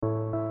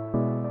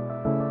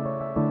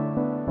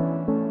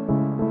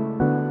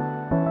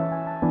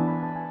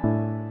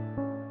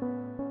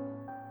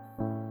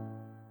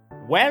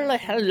Well,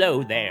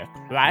 hello there,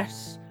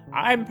 class.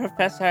 I'm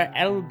Professor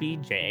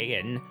LBJ,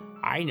 and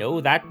I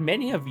know that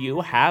many of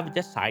you have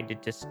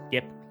decided to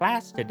skip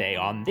class today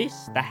on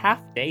this, the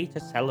half day to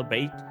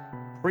celebrate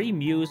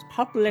Premew's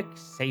public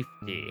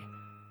safety.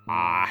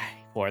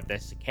 For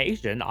this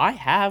occasion, I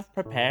have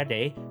prepared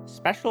a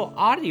special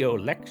audio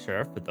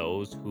lecture for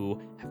those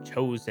who have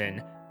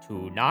chosen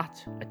to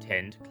not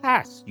attend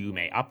class. You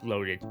may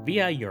upload it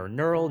via your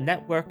neural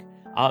network,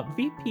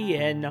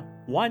 VPN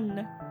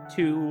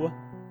 128.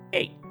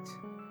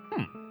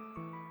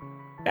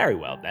 Very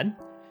well then.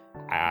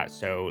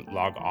 So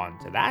log on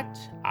to that.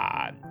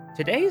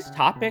 Today's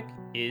topic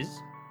is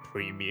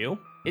Premew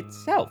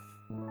itself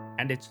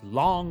and its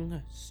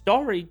long,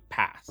 storied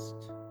past.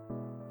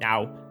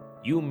 Now,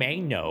 you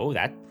may know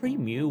that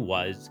Premew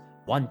was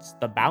once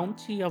the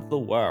bounty of the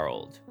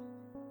world,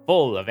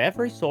 full of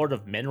every sort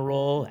of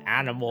mineral,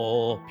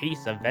 animal,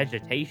 piece of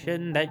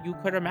vegetation that you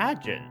could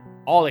imagine.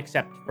 All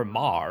except for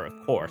Mar, of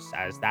course,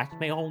 as that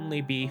may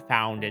only be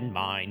found and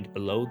mined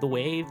below the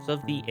waves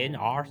of the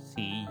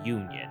NRC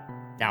Union.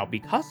 Now,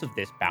 because of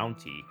this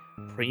bounty,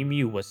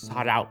 Premew was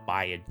sought out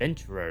by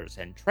adventurers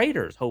and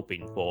traders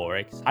hoping for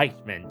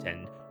excitement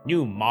and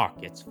new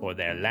markets for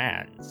their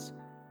lands.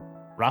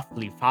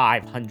 Roughly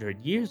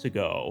 500 years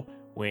ago,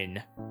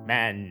 when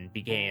man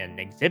began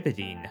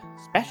exhibiting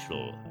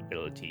special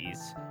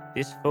abilities,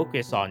 this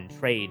focus on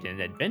trade and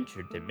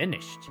adventure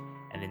diminished,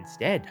 and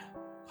instead,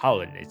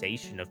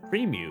 colonization of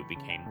Premew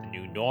became the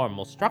new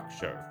normal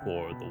structure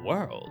for the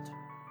world.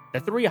 The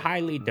three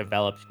highly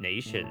developed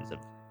nations of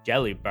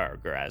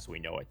Jellyburger as we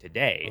know it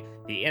today,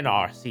 the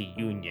NRC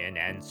Union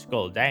and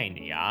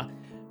Skuldania,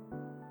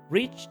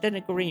 reached an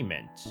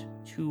agreement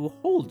to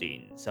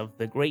holdings of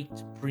the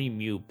great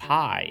Premew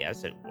pie,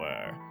 as it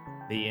were.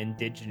 The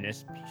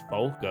indigenous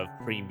folk of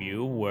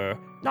Premew were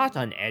not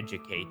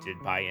uneducated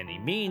by any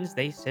means,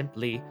 they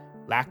simply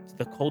lacked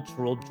the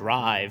cultural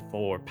drive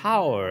for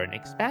power and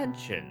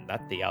expansion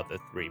that the other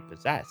three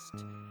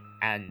possessed.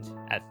 And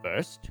at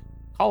first,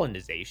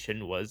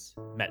 colonization was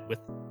met with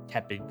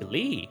tepid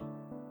glee.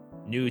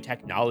 New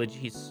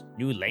technologies,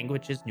 new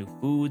languages, new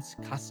foods,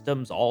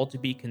 customs, all to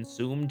be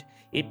consumed.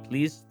 It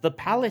pleased the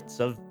palates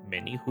of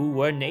many who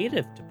were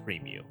native to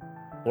Premew.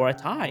 For a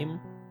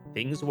time,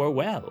 things were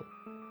well.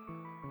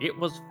 It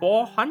was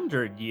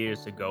 400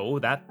 years ago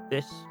that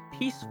this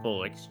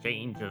peaceful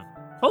exchange of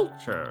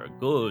culture,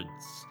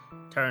 goods,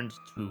 turned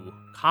to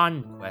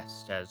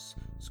conquest as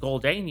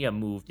Skuldania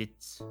moved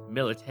its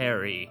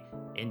military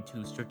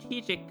into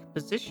strategic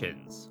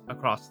positions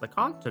across the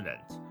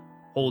continent,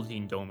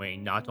 holding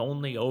domain not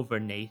only over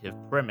native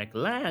Primic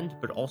land,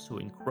 but also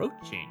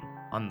encroaching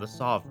on the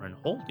sovereign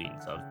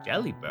holdings of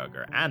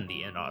Jellyburger and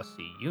the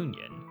NRC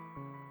Union.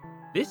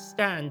 This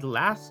stand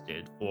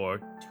lasted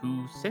for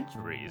 2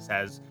 centuries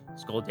as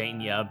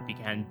Skuldania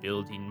began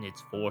building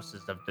its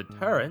forces of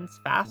deterrence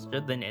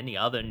faster than any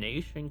other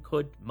nation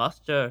could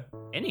muster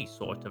any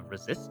sort of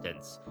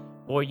resistance.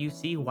 For you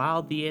see,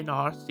 while the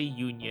NRC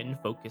Union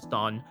focused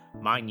on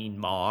mining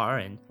Mar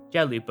and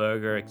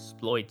Jellyburger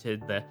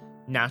exploited the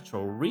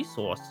natural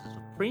resources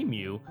of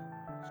Premew,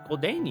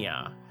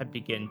 Skuldania had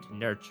begun to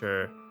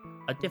nurture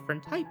a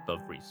different type of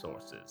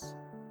resources,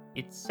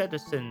 its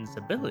citizens'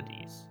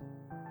 abilities,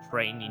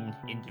 training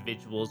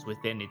individuals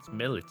within its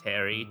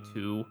military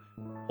to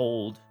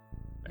hold,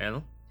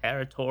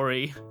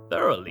 territory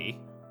thoroughly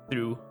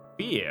through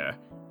fear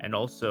and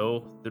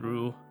also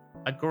through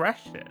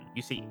aggression.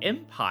 You see,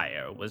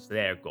 empire was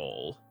their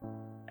goal,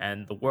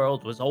 and the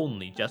world was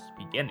only just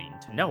beginning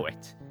to know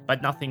it,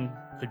 but nothing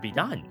could be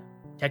done.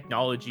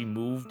 Technology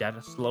moved at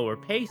a slower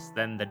pace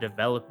than the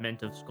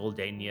development of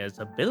Skuldania's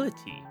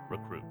ability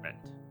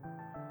recruitment.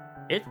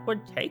 It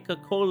would take a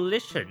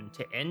coalition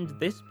to end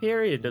this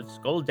period of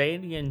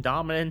Skuldanian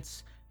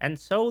dominance, and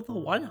so the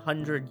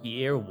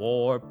 100-year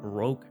war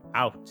broke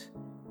out.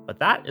 But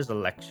that is a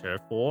lecture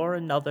for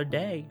another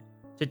day.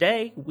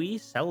 Today, we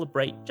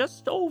celebrate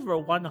just over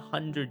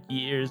 100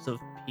 years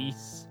of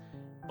peace,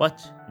 but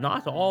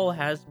not all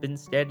has been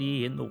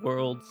steady in the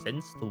world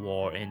since the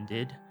war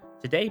ended.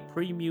 Today,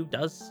 Premew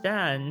does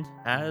stand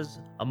as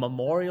a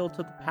memorial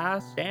to the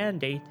past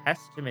and a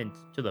testament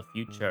to the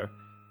future.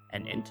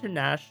 An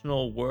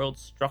international world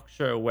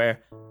structure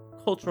where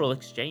cultural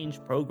exchange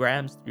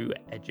programs through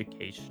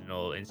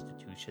educational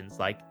institutions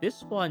like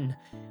this one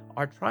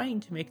are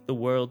trying to make the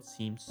world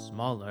seem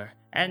smaller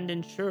and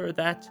ensure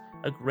that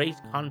a great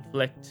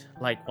conflict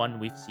like one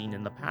we've seen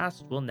in the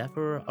past will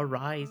never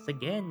arise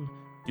again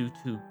due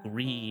to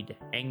greed,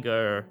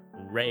 anger,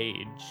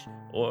 rage,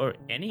 or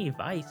any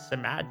vice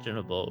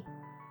imaginable.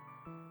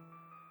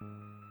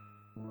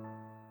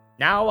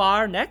 Now,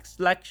 our next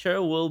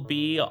lecture will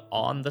be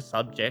on the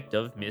subject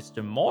of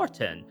Mr.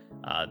 Morton,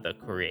 the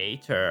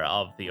creator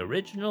of the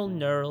original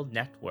neural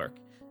network.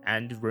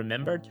 And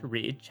remember to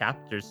read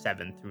chapters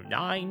 7 through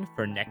 9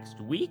 for next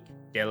week.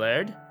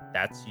 Dillard,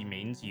 that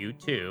means you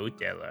too,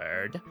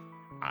 Dillard.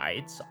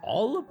 It's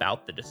all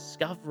about the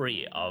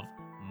discovery of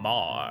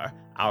Mar,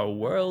 our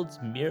world's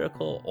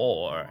miracle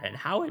ore, and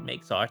how it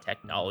makes our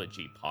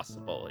technology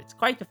possible. It's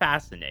quite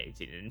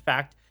fascinating. In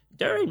fact,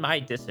 During my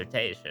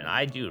dissertation,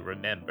 I do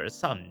remember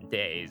some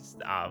days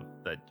of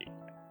the.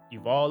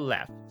 You've all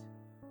left.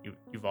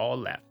 You've all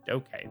left.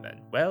 Okay,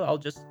 then. Well, I'll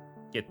just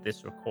get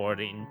this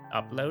recording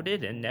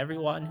uploaded, and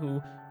everyone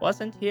who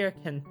wasn't here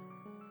can.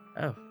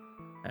 Oh,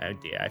 oh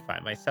dear, I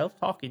find myself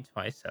talking to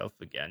myself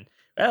again.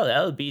 Well,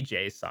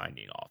 LBJ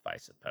signing off, I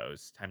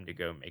suppose. Time to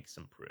go make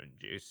some prune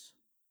juice.